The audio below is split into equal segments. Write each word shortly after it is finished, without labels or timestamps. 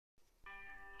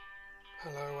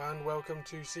Hello and welcome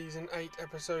to Season 8,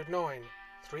 Episode 9,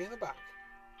 3 in the Back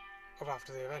of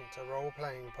After the Event, a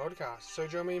role-playing podcast. So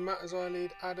join me, Matt, as I lead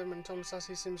Adam and Tom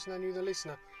Sassy Simpson and you, the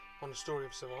listener, on a story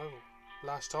of survival.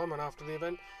 Last time, and after the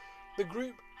event, the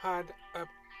group had a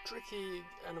tricky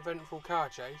and eventful car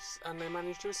chase and they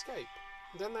managed to escape.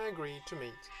 Then they agreed to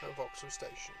meet at Vauxhall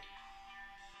Station.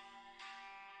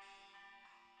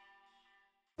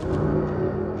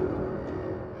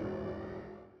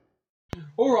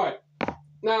 Alright,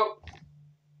 now,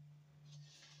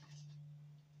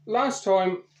 last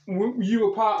time you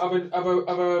were part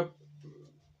of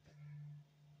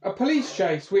a police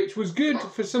chase, which was good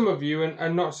for some of you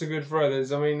and not so good for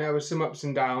others. I mean, there were some ups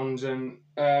and downs, and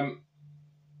but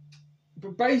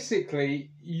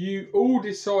basically, you all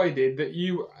decided that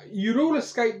you'd all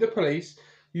escaped the police.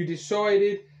 You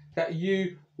decided that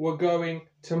you were going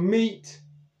to meet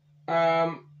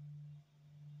at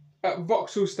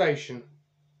Vauxhall Station.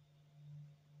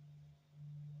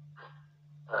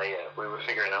 Oh yeah, we were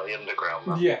figuring out the underground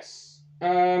map. Yes.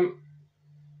 And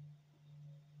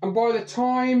by the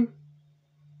time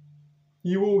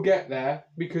you all get there,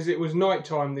 because it was night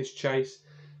time this chase,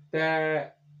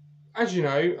 there, as you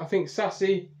know, I think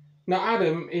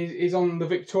Adam is on the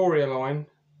Victoria line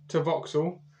to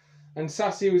Vauxhall, and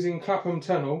Sassy was in Clapham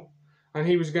Tunnel, and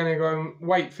he was going to go and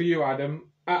wait for you,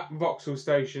 Adam, at Vauxhall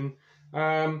Station.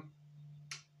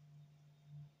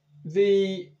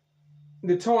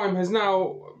 The time has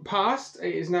now passed.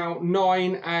 It is now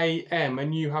 9 a.m.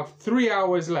 and you have 3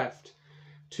 hours left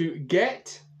to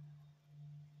get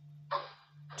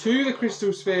to the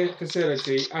Crystal Sphere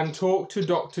facility and talk to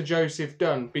Dr. Joseph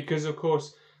Dunn, because, of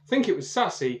course, I think it was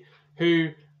Sassy who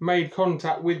made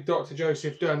contact with Dr.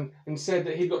 Joseph Dunn and said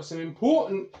that he'd got some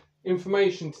important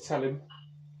information to tell him,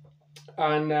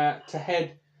 and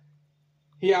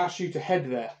he asked you to head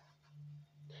there.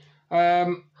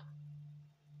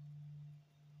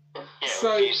 Yeah,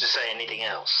 so, refused to say anything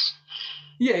else.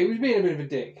 Yeah, he was being a bit of a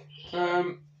dick.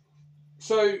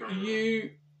 So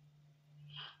you,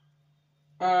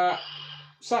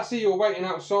 Sassy, you're waiting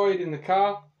outside in the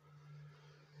car.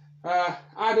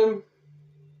 Adam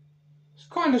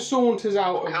kind of saunters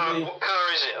out What car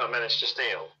is it I managed to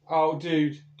steal? Oh,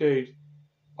 dude,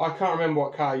 I can't remember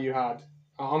what car you had.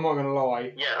 I'm not gonna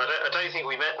lie. Yeah, I don't think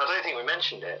we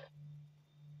mentioned it.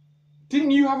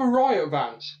 Didn't you have a riot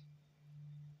van?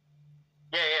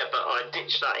 Yeah, but I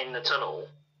ditched that in the tunnel.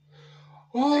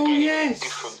 Oh, yes. A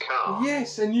different car.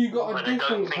 Yes, and you got a different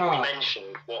car. I don't think we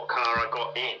mentioned what car I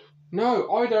got in. No,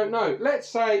 I don't know. Let's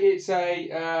say it's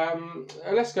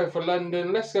let's go for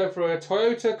London. Let's go for a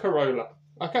Toyota Corolla.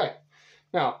 Okay.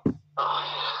 Now.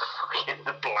 Oh, fucking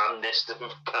the blandest of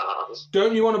cars.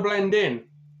 Don't you want to blend in?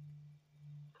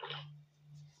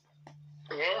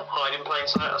 Yeah, hide in plain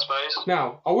sight, I suppose.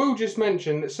 Now, I will just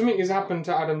mention that something has happened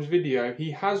to Adam's video. He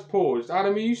has paused.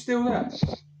 Adam, are you still there?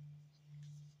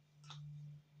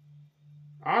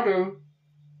 Adam?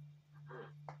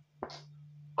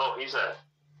 Oh, he's there.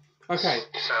 Okay.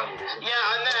 Sound isn't. Yeah,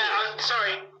 I'm there. I'm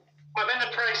sorry. I'm in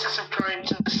the process of trying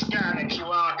to scan a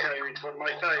QR code from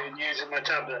my phone using my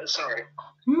tablet. Sorry.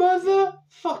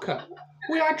 Motherfucker.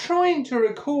 We are trying to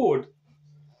record.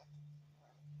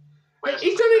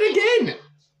 He's done it again!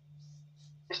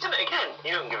 He's done it again. He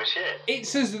don't give a shit.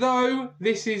 It's as though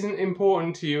this isn't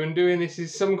important to you and doing this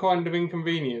is some kind of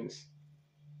inconvenience.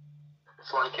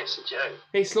 It's like it's a joke.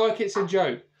 It's like it's a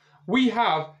joke. We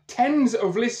have tens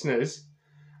of listeners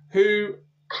who...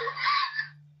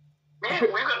 Yeah,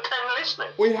 we've got 10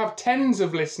 listeners. We have tens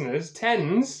of listeners.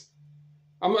 Tens.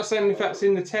 I'm not saying if that's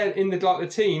in the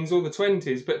teens or the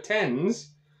 20s, but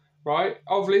tens, right,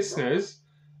 of listeners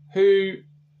who...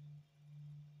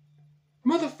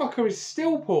 Motherfucker is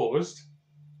still paused.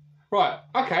 Right,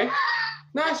 okay.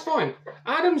 No, it's fine.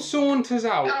 Adam saunters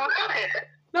out.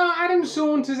 Adam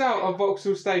saunters out of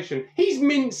Vauxhall Station. He's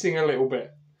mincing a little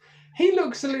bit. He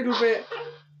looks a little bit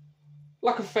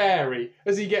like a fairy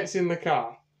as he gets in the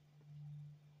car.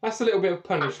 That's a little bit of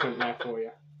punishment there for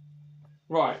you.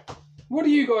 Right. What are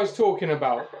you guys talking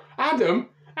about? Adam,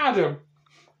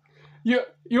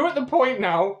 you're at the point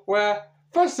now where,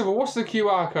 first of all, what's the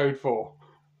QR code for?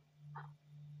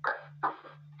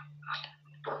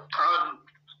 I'm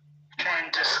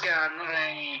trying to scan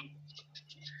a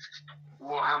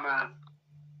Warhammer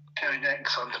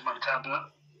Codex onto my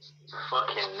tablet.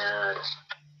 Fucking nerd.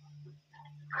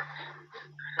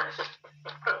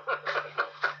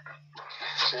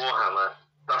 Warhammer.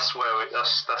 That's where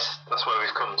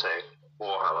we've come to.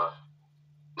 Warhammer.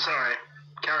 Sorry,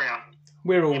 carry on.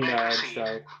 We're all nerds,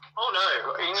 though. Oh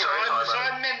no! So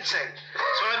I'm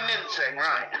mincing,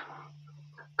 right?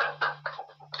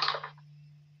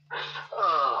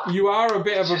 Oh. You are a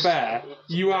bit of a bear.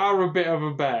 You are a bit of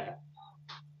a bear.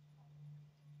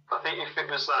 I think if it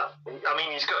was that, I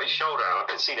mean, he's got his shoulder out. I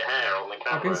can see the hair on the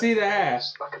camera. I can see the hair.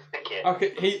 It's like a thicket.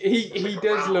 Okay, he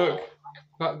does look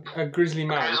like a grizzly It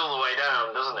man. goes all the way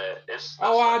down, doesn't it?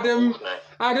 Oh, like Adam. wolf neck.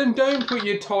 Adam, don't put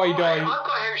your tie-dye... I've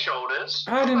got hair shoulders.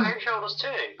 Adam. I've got hair shoulders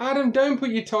too. Adam, don't put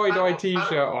your tie-dye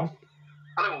t-shirt on.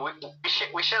 Adam,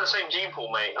 we share the same gene pool,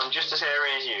 mate. I'm just as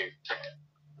hairy as you.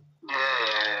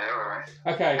 Yeah, alright.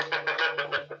 Okay,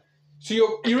 so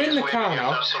you're in the car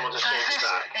now. Have someone to change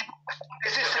that.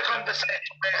 Is this the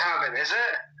conversation we're having, is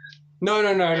it? No,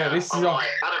 this is off. Right.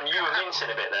 Adam, you were mincing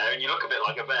a bit there, and you look a bit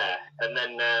like a bear. And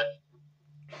then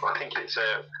I think it's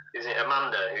is it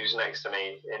Amanda who's next to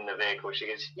me in the vehicle? She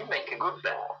goes, "You make a good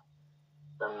bear."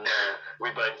 And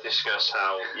we both discuss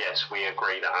how yes, we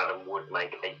agree that Adam would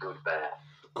make a good bear.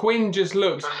 Quinn just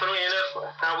looks. But funnily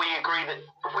enough, how we agree that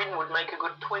Quinn would make a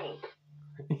good twink.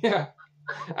 Yeah.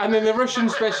 And then the Russian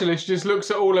specialist just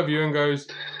looks at all of you and goes,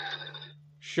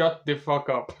 "Shut the fuck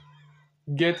up.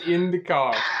 Get in the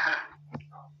car."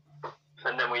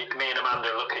 And then me and Amanda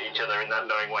look at each other in that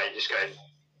knowing way, just going,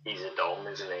 "He's a dom,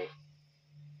 isn't he?"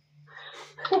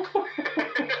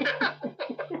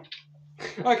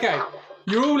 Okay,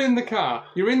 you're all in the car.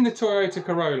 You're in the Toyota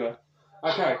Corolla.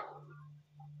 Okay.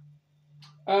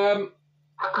 How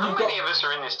many of us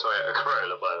are in this Toyota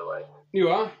Corolla, by the way? You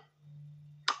are.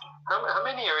 How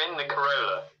many are in the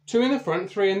Corolla? 2 in the front,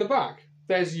 3 in the back.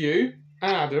 There's you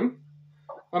and Adam,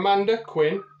 Amanda,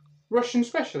 Quinn, Russian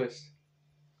specialist.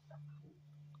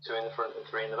 2 in the front and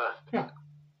 3 in the back? Yeah.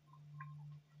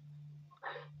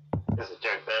 There's a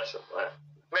joke there somewhere.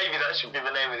 Maybe that should be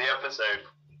the name of the episode.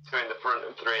 2 in the front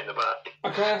and 3 in the back.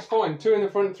 Okay, that's fine. 2 in the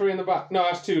front, 3 in the back. No,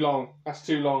 that's too long. That's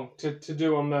too long to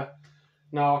do on the...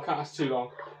 No, I can't. That's too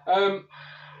long.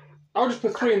 I'll just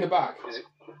put 3 in the back. Is it...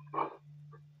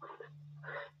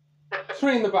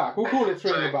 3 in the back. We'll call it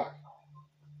 3 in the back.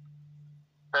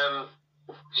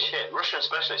 Shit, Russian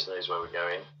specialist knows where we're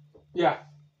going. Yeah.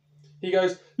 He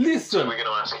goes, "Listen. So we're going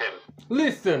to ask him.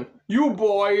 Listen, you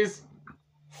boys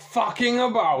fucking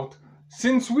about.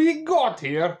 Since we got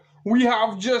here, we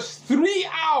have just 3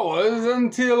 hours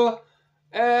until,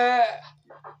 Mama!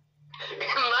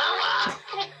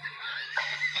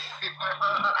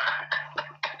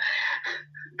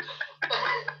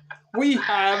 we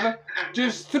have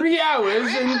just 3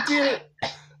 hours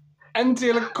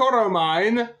until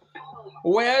Coromine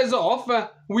wears off.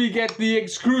 We get the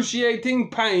excruciating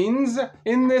pains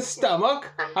in the stomach,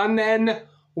 and then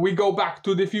we go back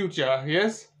to the future,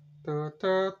 yes?" Oh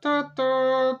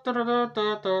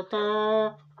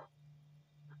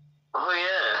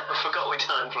yeah, I forgot we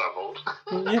time travelled.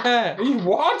 Yeah,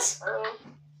 what?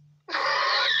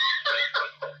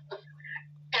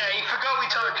 Yeah, you forgot we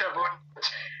time travel.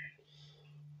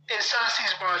 In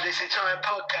Sassy's mind, this entire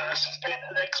podcast has been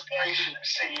an exploration of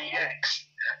CEX.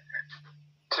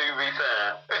 To be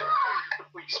fair,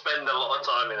 we spend a lot of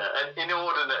time in it, an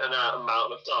inordinate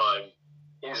amount of time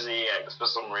in ZX for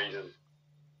some reason.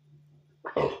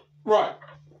 Right.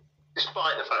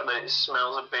 Despite the fact that it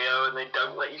smells of BO and they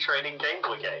don't let you trade in Game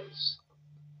Boy games.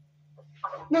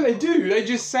 No, they do. They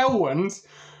just sell ones.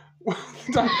 They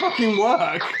don't fucking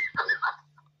work.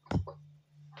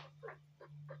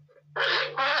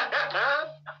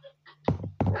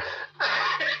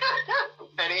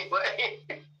 Anyway.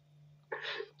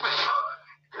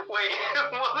 Wait,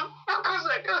 what the fuck was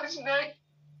that guy's name?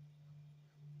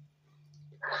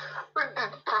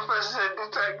 Professor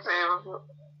Detective.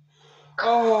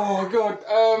 Oh god.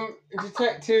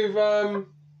 Detective Roger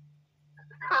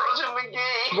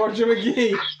McGee. Roger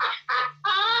McGee.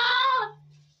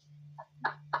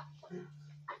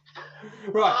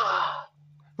 Right.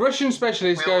 Russian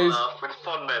specialist We all goes. laugh with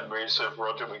fond memories of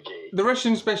Roger McGee. The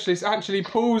Russian specialist actually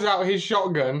pulls out his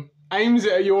shotgun, aims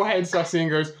it at your head, Sassy, and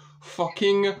goes,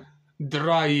 "Fucking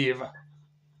drive."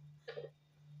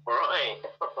 Right.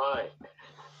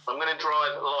 I'm going to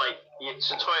drive like it's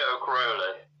a Toyota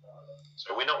Corolla,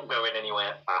 so we're not going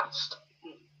anywhere fast.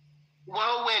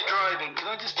 While we're driving, can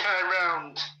I just turn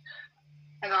around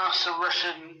and ask the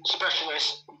Russian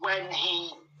specialist when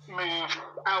he moved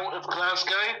out of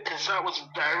Glasgow? Because that was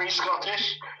very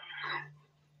Scottish.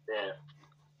 Yeah.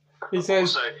 He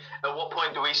says, Also, at what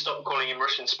point do we stop calling him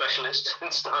Russian specialist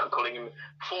and start calling him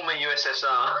former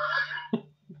USSR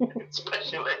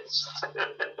specialist?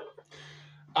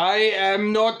 "I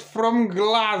am not from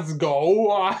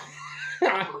Glasgow.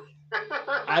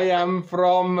 I am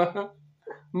from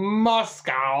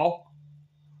Moscow,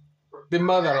 the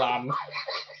motherland.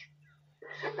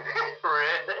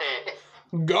 Really?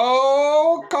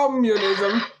 Go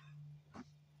communism."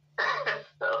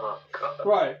 Oh, God.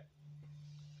 Right.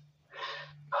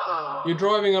 You're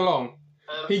driving along.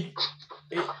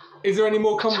 Is there any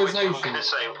more conversation? I'm going to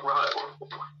say, right,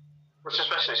 Russian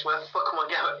specialist, where the fuck am I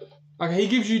going? Okay, he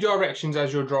gives you directions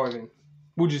as you're driving.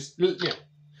 Yeah.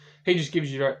 He just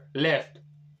gives you left,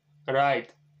 right,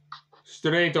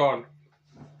 straight on,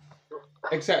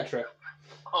 etc.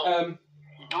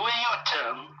 Do your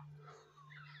turn.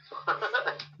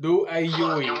 Do a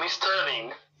You miss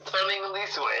turning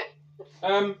this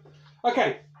way.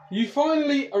 Okay, you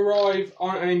finally arrive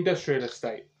on an industrial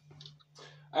estate.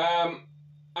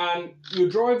 And you're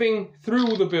driving through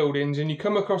all the buildings and you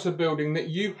come across a building that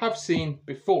you have seen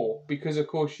before because, of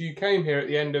course, you came here at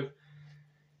the end of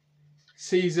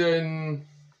season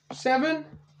 7?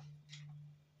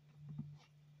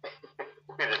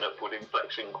 With an upward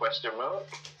inflection question mark.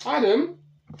 Adam,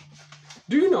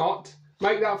 do not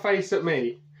make that face at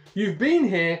me. You've been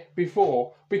here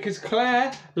before because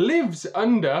Claire lives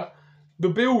under the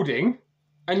building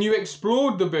and you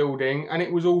explored the building and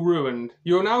it was all ruined.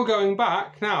 You're now going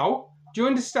back now. Do you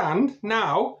understand?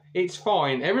 Now it's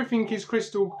fine. Everything is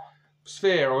crystal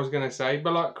sphere, I was going to say,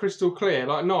 but like crystal clear,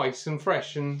 like nice and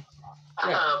fresh and...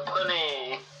 Yeah.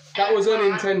 Bunny. That was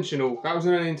unintentional. That was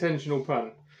an unintentional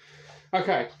pun.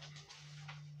 Okay.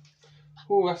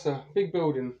 Oh, that's a big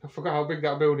building. I forgot how big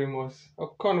that building was. I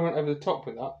kind of went over the top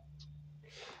with that.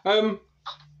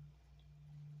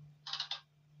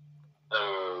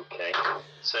 Okay.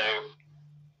 So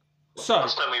So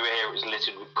last time we were here, it was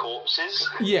littered with corpses.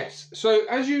 yes. So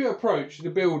as you approach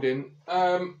the building,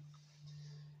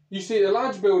 you see a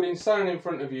large building standing in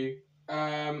front of you.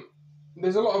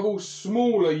 There's a lot of all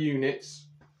smaller units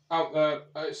out there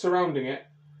surrounding it.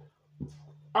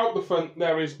 Out the front,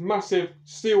 there is massive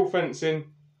steel fencing,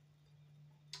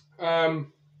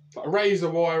 razor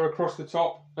wire across the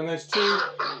top, and there's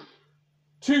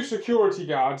two security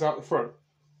guards out the front.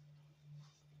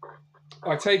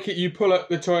 I take it you pull up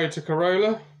the Toyota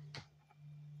Corolla.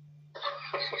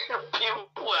 Pimp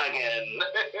wagon.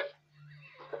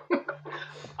 I'm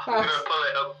going to pull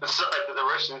it up the side that the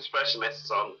Russian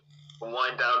specialist's on and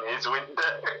wind down his window.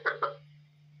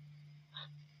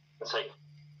 And say,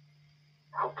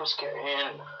 help us get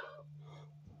in.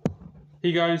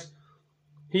 He goes,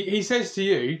 he says to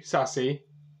you, Sassy,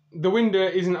 the window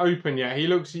isn't open yet. He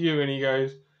looks at you and he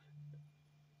goes,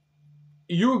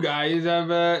 you guys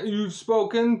have, you've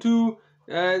spoken to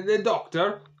the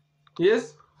doctor,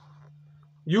 yes?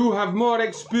 You have more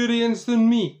experience than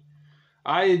me.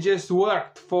 I just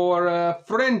worked for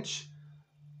French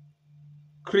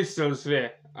crystal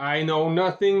sphere. I know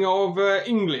nothing of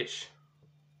English.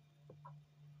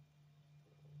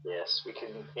 Yes, we can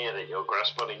hear that your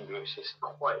grasp on English is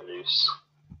quite loose.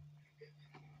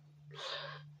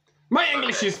 My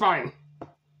English is fine.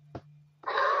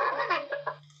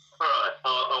 Alright,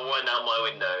 I'll wind down my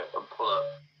window and pull up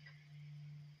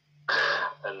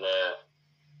and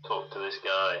talk to this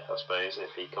guy, I suppose,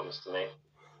 if he comes to me.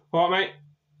 What, mate?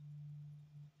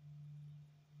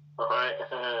 Alright,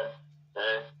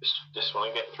 just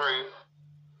want to get through.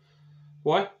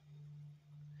 Why?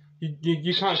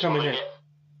 You can't come in here.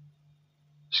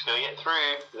 Just gotta get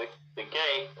through the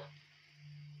gate.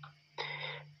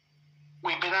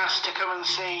 We've been asked to come and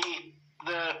see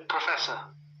the professor.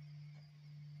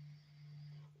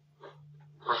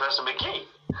 Professor McGee?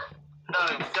 No,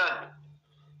 Dunn.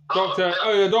 Doctor,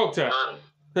 the doctor. Dunn.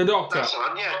 The doctor. That's the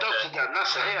one, yeah, Dr. Dunn,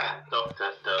 that's it, yeah.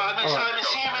 Doctor Dunn.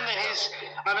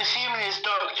 I'm assuming his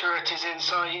doctorate is in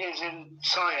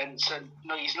science, and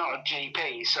no, he's not a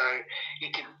GP, so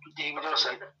he would also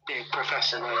be a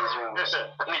professor there as well.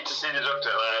 I need to see the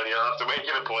doctor, you'll have to make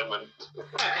an appointment.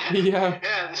 Yeah.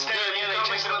 Yeah, the state of the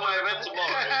NHS at the moment. You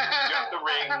have to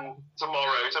ring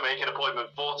tomorrow to make an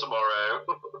appointment for tomorrow.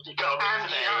 You can't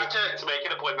ring today to make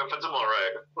an appointment for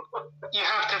tomorrow. You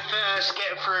have to first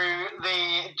get through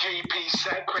the GP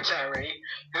secretary,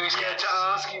 who's going to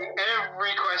ask you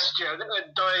every question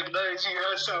and diagnose you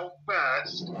herself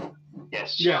first.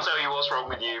 Yes, she'll tell you what's wrong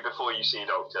with you before you see a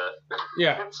doctor.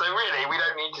 Yeah. So really, we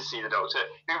don't need to see the doctor.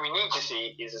 Who we need to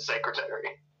see is the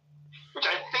secretary. Which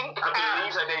I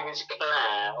believe her name is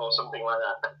Claire or something like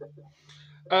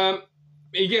that.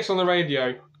 He gets on the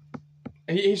radio.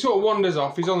 He sort of wanders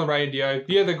off. He's on the radio.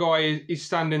 The other guy is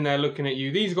standing there looking at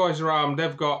you. These guys are armed.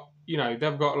 They've got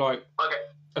like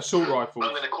assault rifles.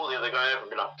 I'm going to call the other guy over and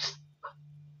be like,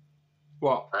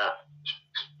 what?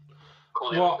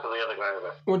 Call the other guy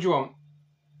over. What do you want?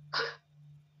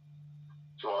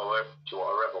 Do you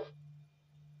want a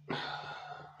rebel?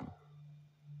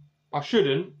 I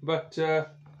shouldn't, but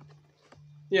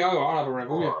yeah, I'll have a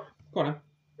rebel. Yeah, go on then.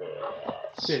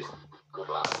 Yes. Cheers. Good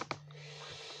lad.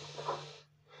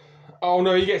 Oh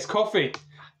no, he gets coffee.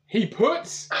 He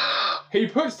puts He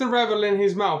puts the Revel in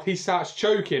his mouth. He starts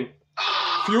choking,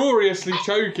 furiously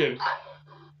choking,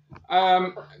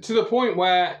 to the point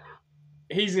where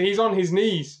he's on his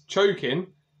knees choking.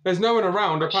 There's no one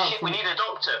around apart from. We need a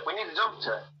doctor. We need a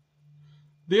doctor.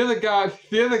 The other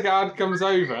guard comes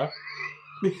over.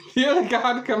 The other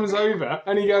guard comes over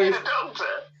and he goes. We need a doctor.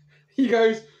 He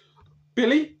goes,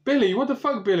 Billy, what the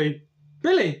fuck, Billy,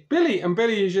 and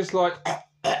Billy is just like.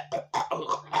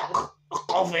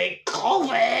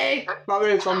 Coffee, like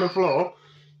this on the floor,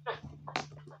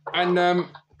 and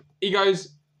he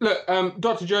goes, look,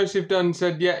 Dr. Joseph Dunn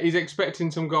said, yeah, he's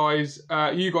expecting some guys.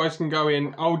 You guys can go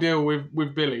in. I'll deal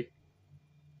with Billy.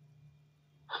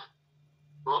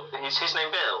 Well, is his name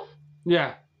Bill?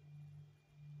 Yeah.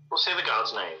 What's the other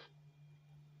guard's name?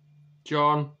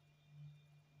 John.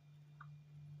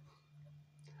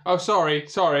 Oh, sorry.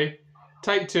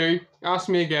 Take 2. Ask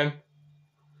me again.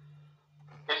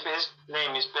 If his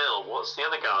name is Bill, what's the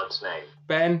other guard's name?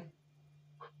 Ben.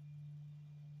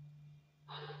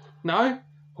 No?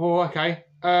 Oh, okay.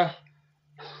 I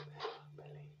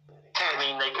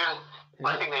mean, they couldn't.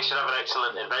 I think they should have an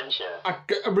excellent adventure.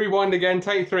 Rewind again.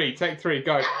 Take 3.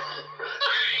 Go.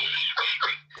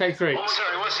 Take 3. Oh,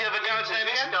 sorry, what's the other guard's name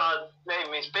again? This guard's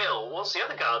name is Bill. What's the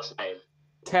other guard's name?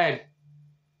 Ted.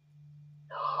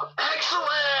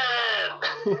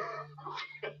 Excellent!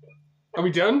 Are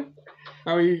we done?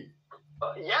 Are we?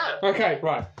 Yeah. Okay,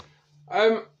 right.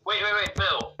 Wait,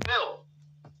 Bill.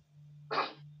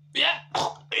 Yeah.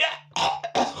 Oh,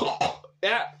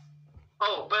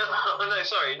 Bill. Oh, no,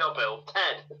 sorry, not Bill.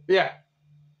 Ted. Yeah.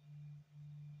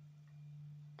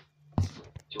 Do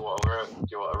you want a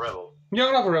Revel? Yeah,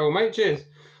 I'll have a Revel, mate. Cheers.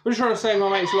 I'm just trying to save my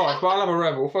mate's life, but I'll have a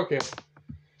Revel. Fuck it.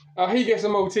 He gets a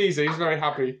Malteser. He's very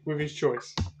happy with his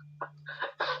choice.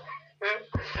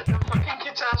 The fucking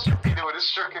catastrophe that would have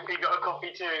struck if he got a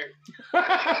coffee too. The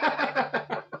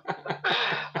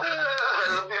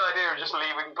idea of just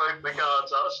leaving both the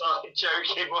guards outside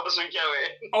joking whilst we go in.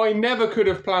 I never could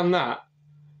have planned that.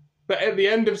 But at the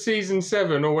end of season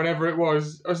 7, or whenever it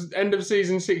was, end of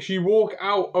season 6, you walk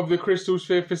out of the Crystal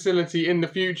Sphere facility in the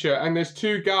future, and there's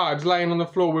 2 guards laying on the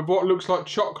floor with what looks like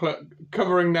chocolate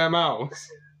covering their mouths.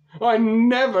 I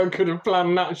never could have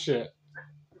planned that shit.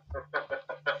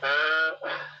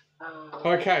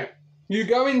 Okay, you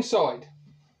go inside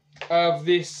of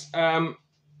this car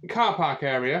park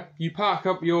area. You park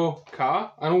up your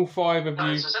car, and all 5 of you.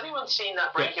 Has anyone seen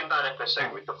that Breaking Bad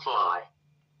episode with the fly?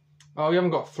 Oh, you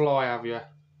haven't got a fly, have you?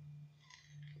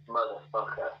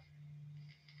 Motherfucker.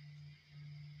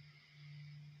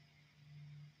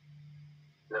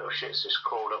 Little shit's just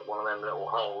crawled up one of them little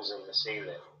holes in the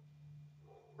ceiling.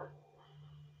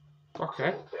 Okay.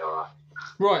 It'll be alright.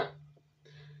 Right.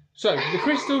 So, the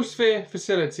Crystal Sphere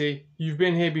facility, you've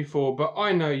been here before, but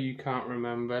I know you can't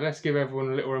remember. Let's give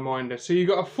everyone a little reminder. So, you've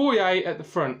got a foyer at the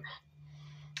front.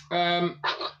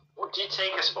 What do you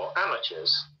take us for?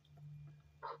 Amateurs?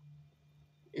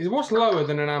 What's lower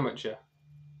than an amateur?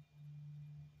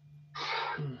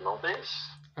 Novice?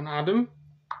 An Adam?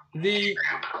 In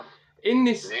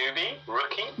this...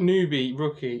 Newbie,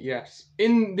 rookie, yes.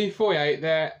 In the foyer,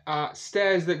 there are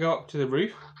stairs that go up to the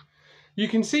roof. You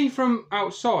can see from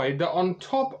outside that on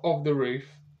top of the roof,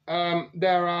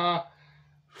 there are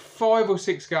 5 or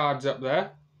 6 guards up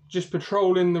there, just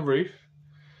patrolling the roof.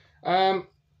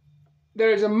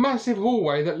 There is a massive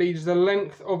hallway that leads the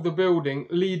length of the building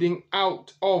leading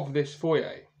out of this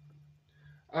foyer.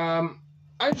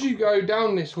 As you go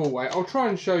down this hallway, I'll try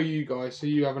and show you guys so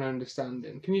you have an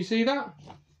understanding. Can you see that?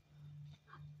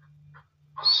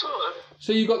 Sort of.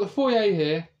 So you've got the foyer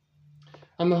here,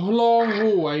 and the long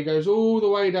hallway goes all the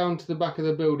way down to the back of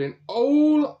the building.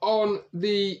 All on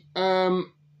the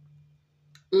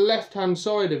left-hand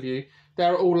side of you,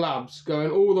 there are all labs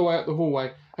going all the way up the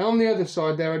hallway. And on the other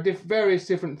side, there are various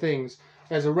different things.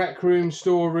 There's a rec room,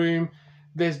 storeroom.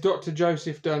 There's Dr.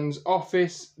 Joseph Dunn's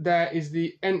office. There is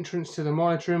the entrance to the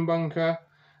monitoring bunker.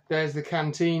 There's the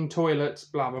canteen, toilets,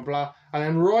 blah, blah, blah. And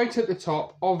then right at the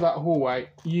top of that hallway,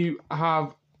 you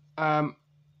have a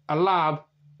lab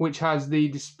which has the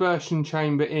dispersion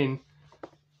chamber in,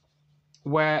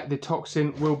 where the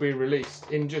toxin will be released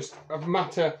in just a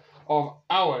matter of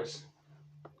hours.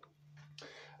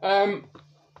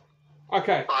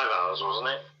 Okay. 5 hours, wasn't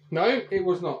it? No, it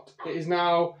was not. It is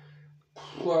now...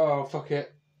 Well, fuck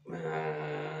it.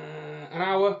 An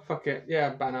hour? Fuck it.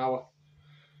 Yeah, about an hour.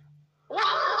 What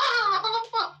the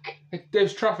fuck?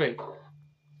 There's traffic.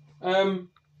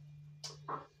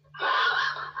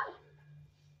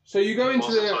 So you go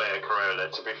into the... Toyota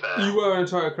Corolla, to be fair. You were in a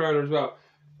Toyota Corolla as well.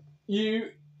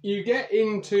 You get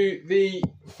into the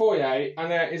foyer,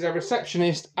 and there is a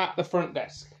receptionist at the front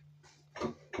desk.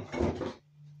 Hello.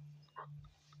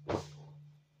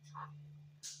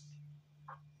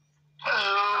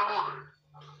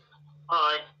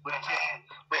 Hi.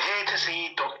 We're here to see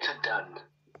Dr. Dunn.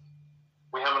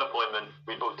 We have an appointment.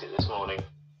 We booked it this morning.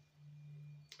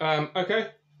 Okay.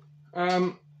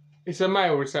 It's a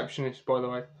male receptionist, by the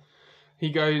way.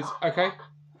 He goes, okay.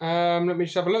 Let me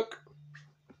just have a look.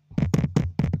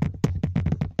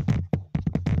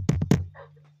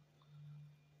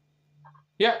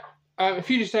 Yeah.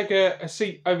 If you just take a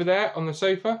seat over there on the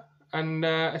sofa, and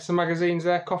some magazines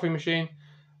there, coffee machine,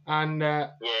 and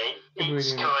Yeah,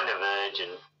 it's kind of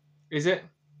urgent. Is it?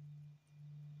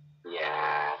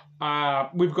 Yeah.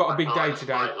 We've got a big day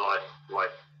today.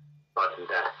 Life and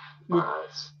death.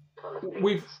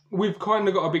 We've kind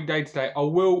of got a big day today. I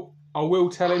will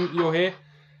tell him you're here.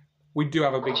 We do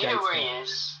have a big day. Do you know where today. he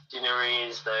is? Do you know where he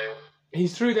is though?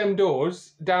 He's through them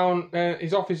doors. Down.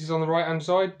 His office is on the right hand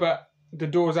side, but the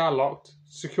doors are locked.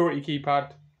 Security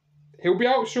keypad. He'll be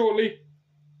out shortly.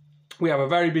 We have a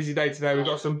very busy day today. We've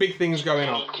got some big things going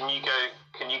on. Can you go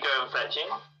and fetch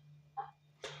him?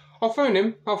 I'll phone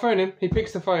him. He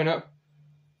picks the phone up.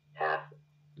 Yeah.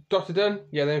 Dr. Dunn?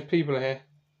 Yeah, there's people here.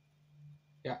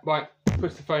 Yeah, right.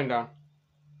 Puts the phone down.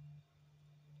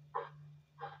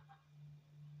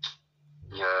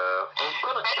 Yeah, I'm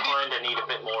gonna kind of need a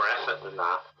bit more effort than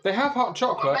that. They have hot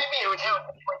chocolate. Well, maybe it would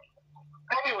help.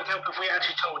 Maybe it would help if we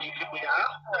actually told you who we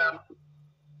are.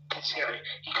 Because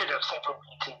you could have several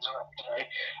meetings around.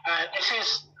 This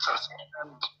is Sassi,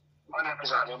 and my name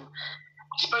is Adam.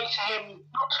 We spoke to him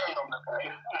not too long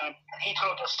ago, and he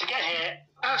told us to get here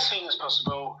as soon as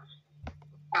possible,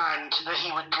 and that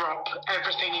he would drop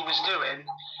everything he was doing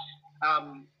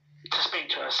to speak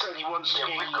to us, and he wants to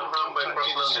be we've got Rambo across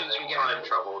as soon London as we and get time here.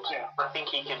 travelled. Yeah. I think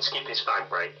he can skip his fag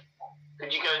break.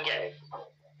 Could you go and get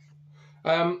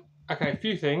it? Okay, a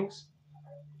few things.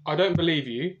 I don't believe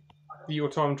you that you're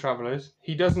time travellers.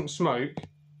 He doesn't smoke.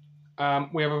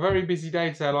 We have a very busy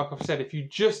day today, like I've said. If you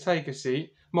just take a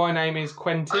seat. My name is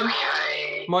Quentin.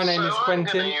 Okay. My name is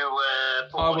Quentin. I'm going to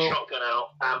pull my shotgun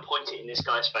out and point it in this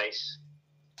guy's face.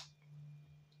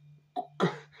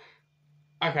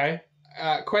 Okay.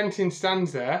 Quentin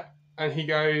stands there and he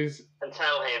goes... And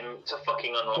tell him to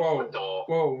fucking unlock the door.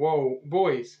 Whoa,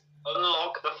 boys.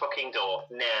 Unlock the fucking door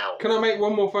now. Can I make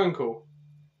one more phone call?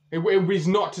 It is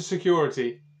not to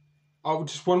security.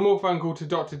 Just one more phone call to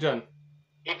Dr. Dunn.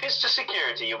 If it's to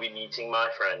security, you'll be meeting my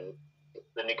friend,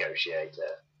 the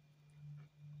negotiator.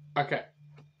 Okay.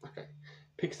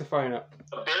 Picks the phone up.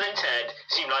 Bill and Ted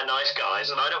seem like nice guys,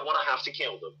 and I don't want to have to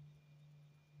kill them.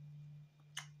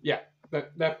 Yeah,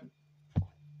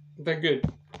 they're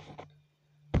good.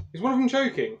 Is one of them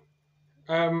choking?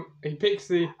 He picks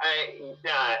the...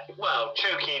 well,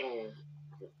 choking...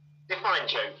 Define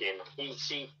choking.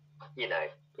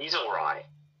 He's alright.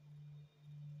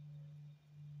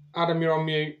 Adam, you're on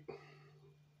mute.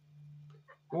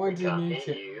 Why did you mute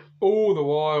it? You. All the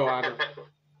while, Adam.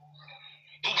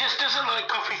 He just doesn't like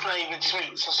coffee flavoured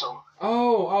sweets, that's all.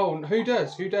 Oh, who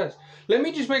does? Let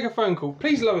me just make a phone call.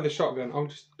 Please lower the shotgun. I'll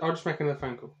just make another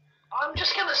phone call. I'm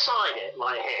just going to side it,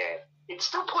 like here. It's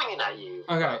still pointing at you.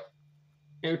 Okay.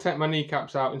 It'll take my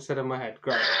kneecaps out instead of my head.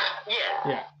 Great.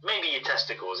 Yeah. Maybe your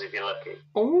testicles if you're lucky.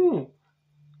 Oh.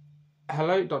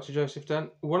 Hello, Dr. Joseph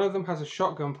Dunn. One of them has a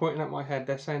shotgun pointing at my head.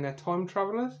 They're saying they're time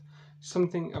travellers.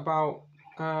 Something about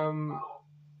travelling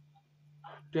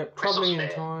in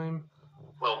time.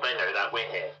 Well, they know that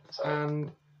we're here. So.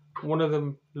 And one of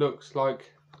them looks like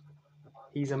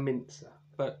he's a mincer.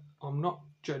 But I'm not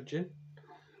judging.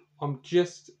 I'm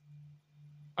just...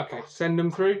 Okay, send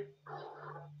them through.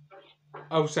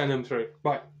 I'll send them through.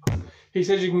 Right. He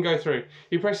says you can go through.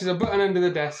 He presses a button under the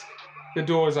desk. The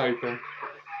door is open.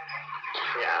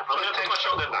 Yeah, I'm going to put my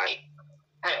shotgun back.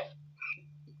 Hey,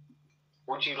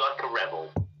 would you like a rebel?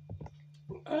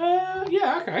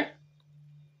 Yeah, okay.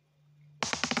 I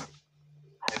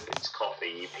hope it's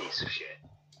coffee, you piece of shit.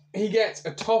 He gets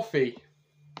a toffee.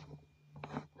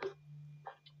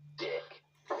 Dick.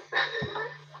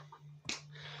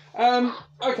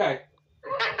 Okay.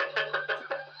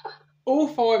 All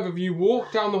five of you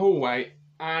walk down the hallway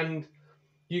and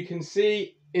you can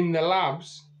see in the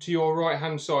labs to your right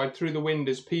hand side through the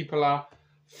windows people are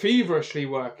feverishly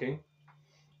working.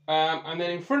 And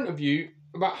then in front of you,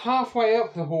 about halfway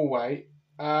up the hallway,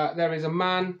 there is a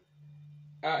man.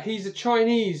 He's a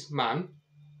Chinese man,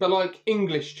 but like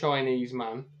English Chinese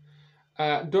man,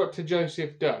 Dr.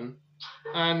 Joseph Dunn.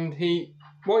 And he...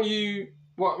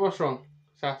 What's wrong,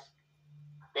 Sass?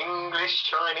 English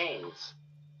Chinese.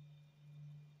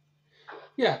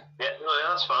 Yeah. Yeah, no,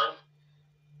 that's fine.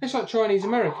 It's like Chinese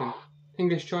American.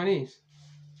 English Chinese.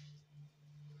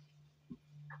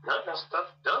 No, that's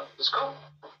cool.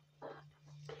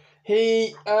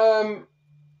 He's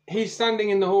standing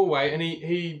in the hallway and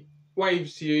he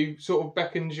waves to you, sort of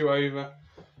beckons you over.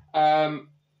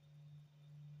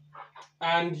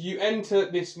 And you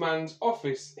enter this man's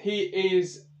office.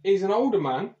 He's an older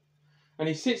man, and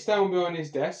he sits down behind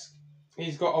his desk.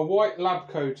 He's got a white lab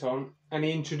coat on, and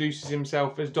he introduces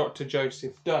himself as Dr.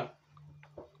 Joseph Dunn.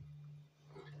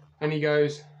 And he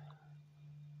goes,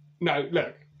 "No,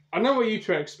 look, I know what you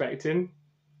two are expecting."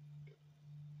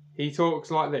 He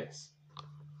talks like this.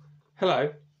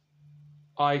 "Hello,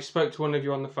 I spoke to one of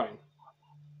you on the phone.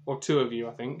 Or two of you,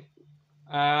 I think.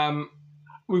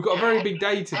 We've got a very big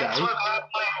day today."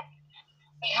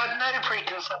 He had no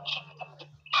preconception of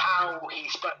how he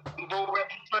spoke. We've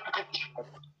already spoken to him.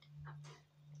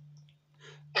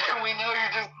 We know you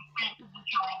just speak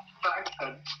Chinese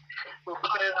accent. We'll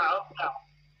clear that up now.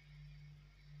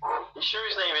 You sure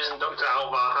his name isn't Dr.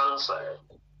 Alvar Hanso?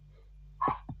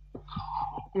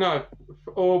 No,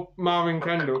 or Marvin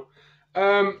Kendall.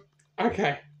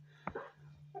 Okay.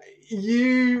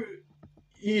 You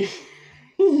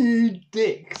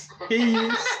dicks. He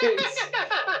sits.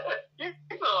 You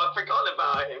thought I forgot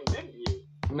about him, didn't you?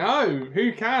 No,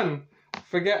 who can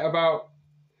forget about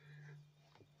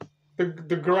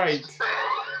the great?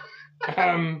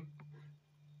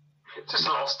 Just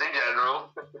lost in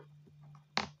general.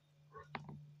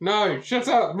 No, shut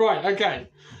up. Right, okay.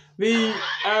 The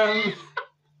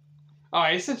oh,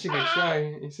 it's such a good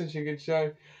show. It's such a good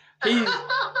show.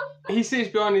 He sits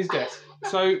behind his desk.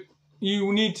 So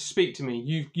you need to speak to me.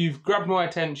 You've grabbed my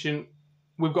attention.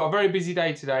 We've got a very busy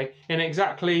day today. In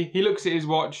exactly, he looks at his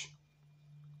watch.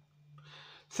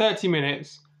 30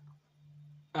 minutes.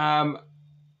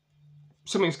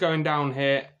 Something's going down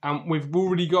here, and we've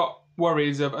already got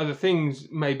worries of other things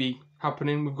maybe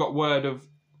happening. We've got word of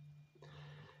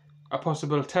a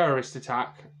possible terrorist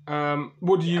attack.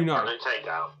 What do you know? No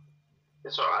takedown.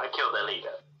 It's alright, I killed their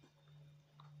leader.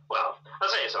 Well, I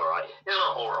say it's alright. It's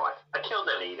not alright. I killed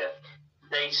their leader.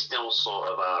 They still sort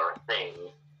of are a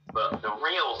thing, but the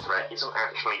real threat isn't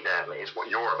actually them, it's what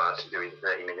you're about to do in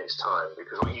 30 minutes' time,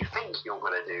 because what you think you're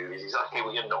going to do is exactly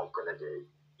what you're not going to do.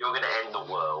 You're going to end the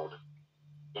world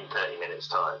in 30 minutes'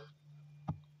 time.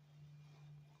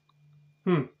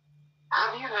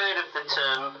 Have you heard of the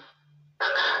term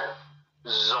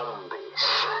zombies?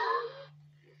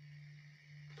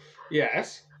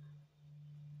 Yes.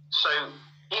 So,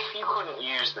 if you couldn't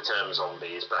use the term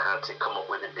zombies but had to come up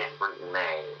with a different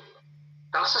name,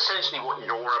 that's essentially what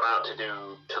you're about to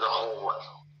do to the whole world.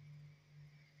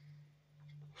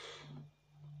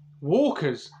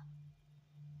 Walkers.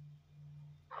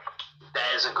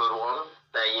 There's a good one.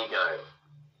 There you go.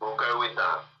 We'll go with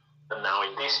that. And now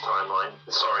in this timeline,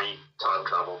 sorry, time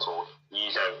travel talk,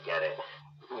 you don't get it.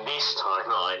 This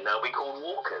timeline, they'll be called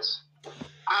walkers.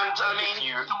 And I mean,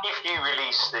 if you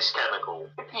release this chemical,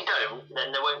 if you don't,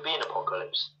 then there won't be an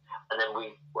apocalypse, and then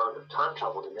we won't have time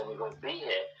travelled, and then we won't be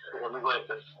here, and then we won't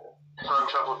have time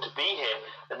travelled to be here,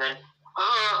 and then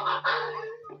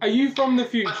Are you from the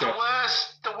future? But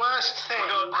the worst thing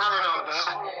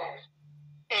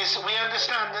is we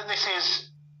understand that this is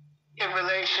in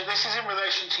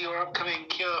relation to your upcoming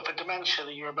cure for dementia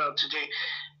that you're about to do.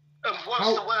 And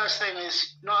what's the worst thing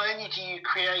is not only do you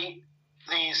create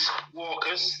these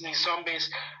walkers, these zombies,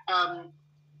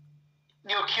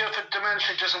 your cure for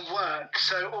dementia doesn't work.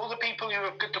 So all the people who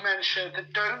have good dementia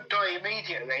that don't die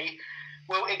immediately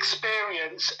will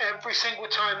experience every single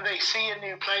time they see a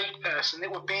new plague person,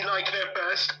 it would be like their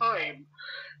first time.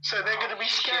 So they're going to be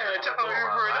scared over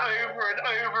and over and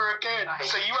over again.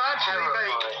 So you actually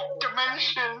make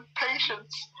dementia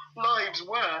patients' lives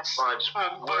worse by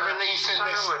releasing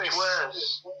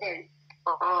this thing.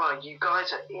 Oh, you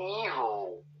guys are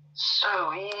evil.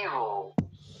 So evil.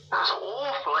 That's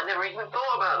awful. I never even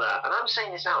thought about that. And I'm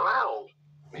saying this out loud.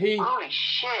 Holy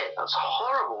shit, that's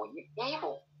horrible. You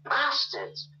evil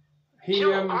bastards.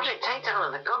 You know, Project Takedown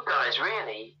are the good guys,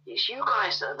 really. It's you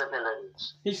guys that are the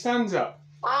villains. He stands up.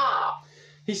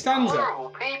 He stands horrible up.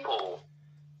 Horrible people.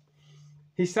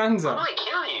 He stands up. I might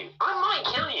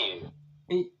kill you.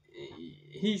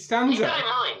 He stands up. Keep that in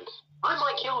mind. I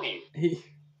might kill you.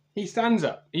 He stands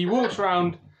up. He walks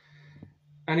round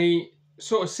and he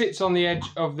sort of sits on the edge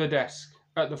of the desk,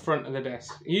 at the front of the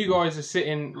desk. You guys are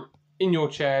sitting in your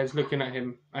chairs looking at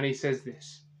him, and he says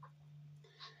this.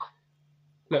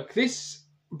 Look, this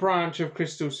branch of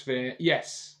Crystal Sphere,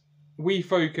 yes, we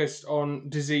focused on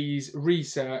disease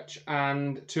research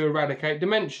and to eradicate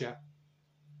dementia.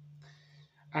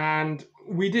 And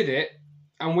we did it,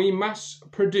 and we mass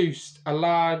produced a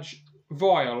large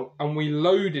vial, and we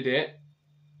loaded it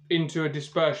into a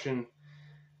dispersion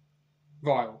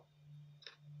vial.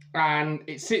 And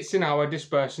it sits in our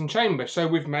dispersion chamber. So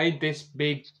we've made this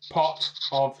big pot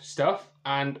of stuff,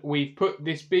 and we've put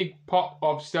this big pot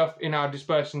of stuff in our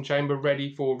dispersion chamber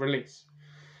ready for release.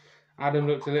 Adam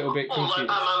looked a little bit confused. Like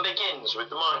Batman Begins with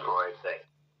the microwave thing.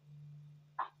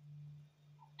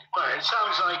 Well, it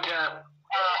sounds like a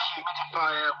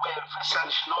humidifier with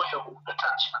essential oil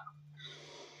attachment.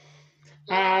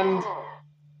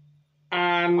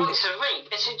 And well, it's a vape.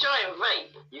 It's a giant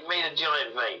vape. You've made a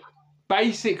giant vape.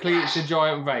 Basically, it's a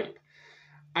giant vape.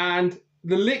 And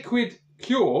the liquid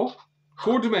cure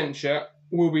for dementia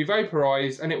will be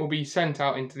vaporised and it will be sent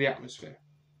out into the atmosphere.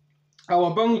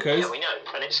 Our bunkers... Yeah, we know.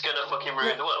 And it's going to fucking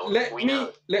ruin the world.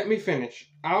 Let me finish.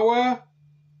 Our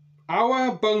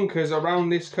bunkers around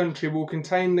this country will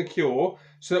contain the cure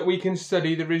so that we can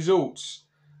study the results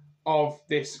of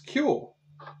this cure.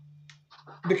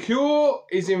 The cure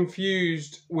is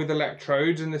infused with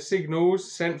electrodes, and the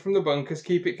signals sent from the bunkers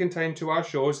keep it contained to our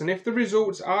shores, and if the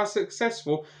results are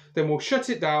successful, then we'll shut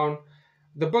it down,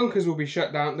 the bunkers will be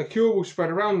shut down, the cure will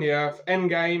spread around the earth,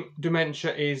 endgame,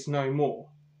 dementia is no more.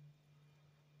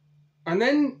 And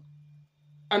then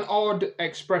an odd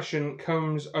expression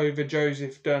comes over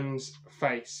Joseph Dunn's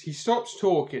face. He stops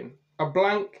talking, a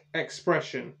blank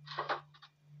expression.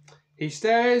 He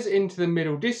stares into the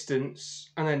middle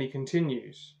distance and then he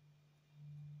continues.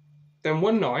 Then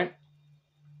one night,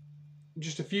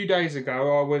 just a few days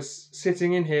ago, I was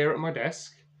sitting in here at my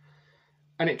desk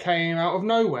and it came out of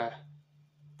nowhere.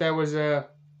 There was a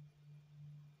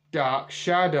dark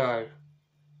shadow.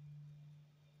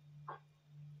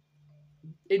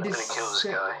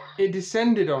 It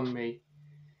descended on me.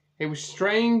 It was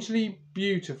strangely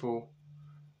beautiful.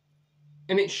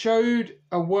 And it showed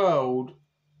a world,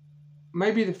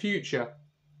 maybe the future.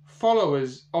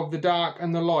 Followers of the dark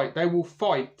and the light, they will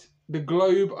fight the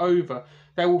globe over.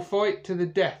 They will fight to the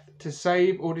death to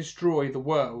save or destroy the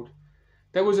world.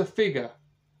 There was a figure.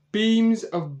 Beams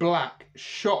of black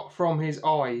shot from his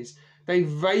eyes. They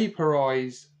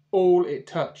vaporized all it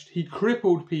touched. He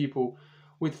crippled people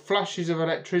with flashes of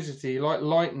electricity like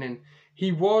lightning.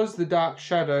 He was the dark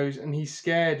shadows and he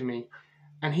scared me.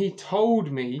 And he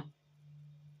told me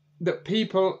that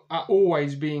people are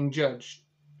always being judged.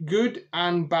 Good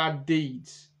and bad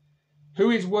deeds.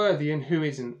 Who is worthy and who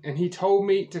isn't. And he told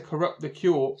me to corrupt the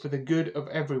cure for the good of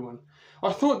everyone.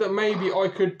 I thought that maybe I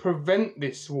could prevent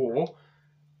this war.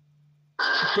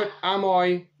 But am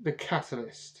I the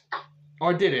catalyst?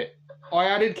 I did it. I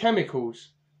added chemicals,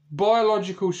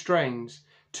 biological strains,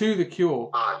 to the cure.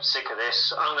 I'm sick of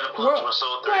this. I'm going to punch my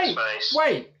sword through his face.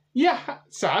 Wait. Yeah,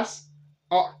 Sass.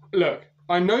 Look,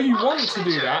 I know you want to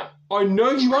do that. I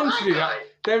know you want to do that.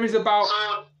 There is about...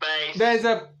 There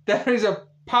is a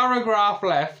paragraph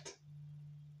left.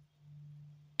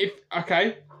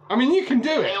 Okay. I mean, you can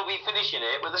do it. He'll be finishing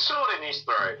it with a sword in his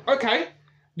throat. Okay.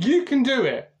 You can do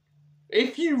it.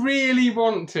 If you really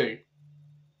want to.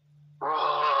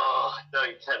 Oh,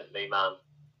 don't tempt me, man.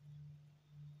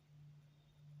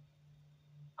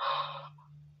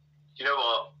 You know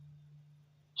what?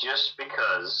 Just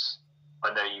because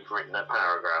I know you've written a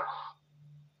paragraph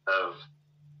of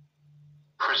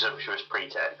presumptuous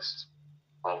pretext,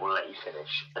 I will let you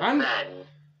finish. And then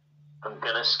I'm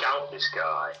going to scalp this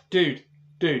guy. Dude,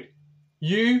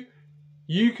 you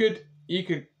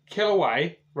could kill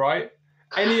away, right?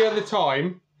 Any other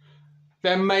time,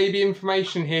 there may be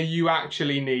information here you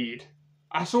actually need.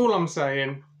 That's all I'm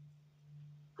saying.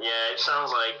 Yeah, it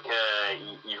sounds like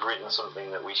you've written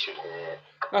something that we should hear.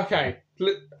 Okay,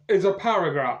 it's a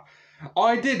paragraph.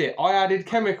 I did it. I added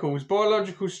chemicals,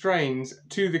 biological strains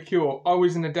to the cure. I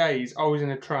was in a daze. I was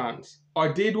in a trance. I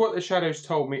did what the shadows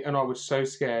told me and I was so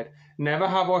scared. Never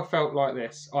have I felt like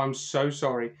this. I'm so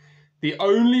sorry. The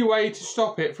only way to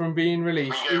stop it from being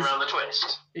released is... around the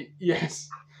twist? Yes.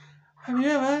 Have you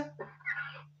ever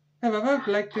felt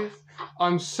like this?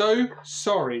 I'm so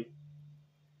sorry.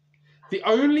 The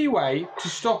only way to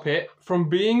stop it from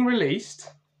being released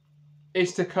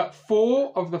is to cut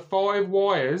 4 of the 5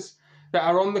 wires that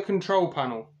are on the control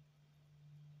panel.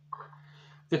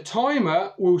 The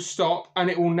timer will stop and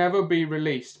it will never be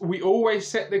released. We always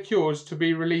set the cures to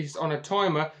be released on a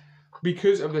timer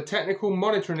because of the technical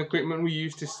monitoring equipment we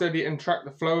use to study and track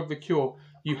the flow of the cure.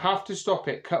 You have to stop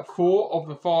it. Cut 4 of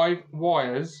the 5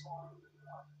 wires.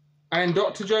 And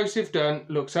Dr. Joseph Dunn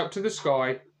looks up to the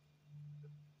sky.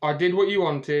 I did what you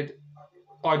wanted.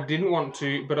 I didn't want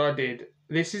to, but I did.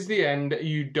 This is the end.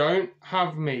 You don't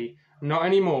have me. Not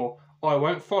anymore. I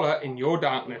won't follow in your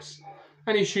darkness.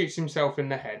 And he shoots himself in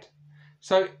the head.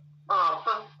 So,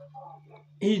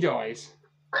 he dies.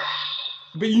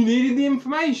 But you needed the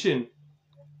information.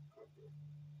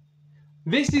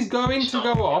 This is going to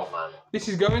go off. Man. This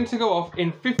is going to go off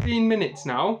in 15 minutes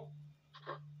now.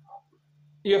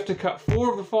 You have to cut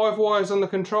 4 of the 5 wires on the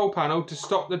control panel to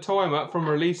stop the timer from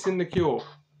releasing the cure.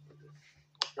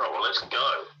 Right, well, let's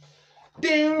go.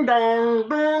 Ding dong,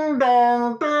 ding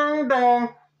dong, ding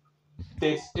dong.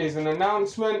 This is an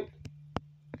announcement.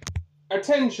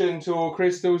 Attention to all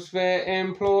Crystal Sphere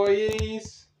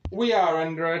employees. We are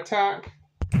under attack.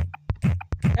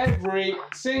 Every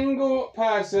single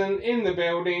person in the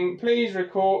building, please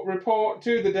report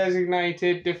to the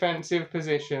designated defensive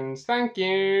positions. Thank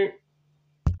you.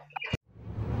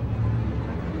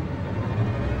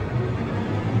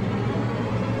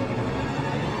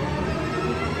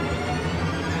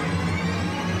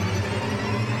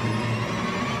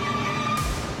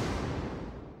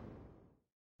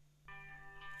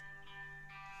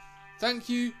 Thank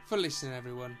you for listening,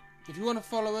 everyone. If you want to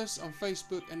follow us on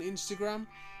Facebook and Instagram,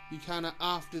 you can at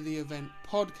After the Event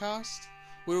Podcast.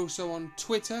 We're also on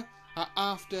Twitter at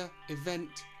After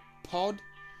Event Pod.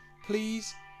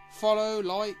 Please follow,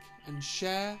 like and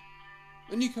share.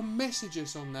 And you can message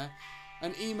us on there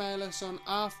and email us on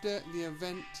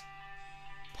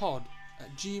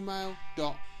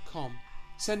aftertheeventpod@gmail.com.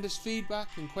 Send us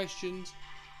feedback and questions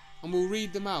and we'll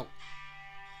read them out.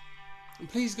 And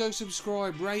please go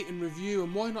subscribe, rate and review,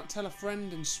 and why not tell a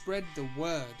friend and spread the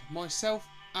word. Myself,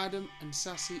 Adam and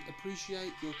Sassy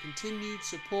appreciate your continued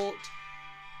support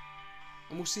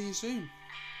and we'll see you soon.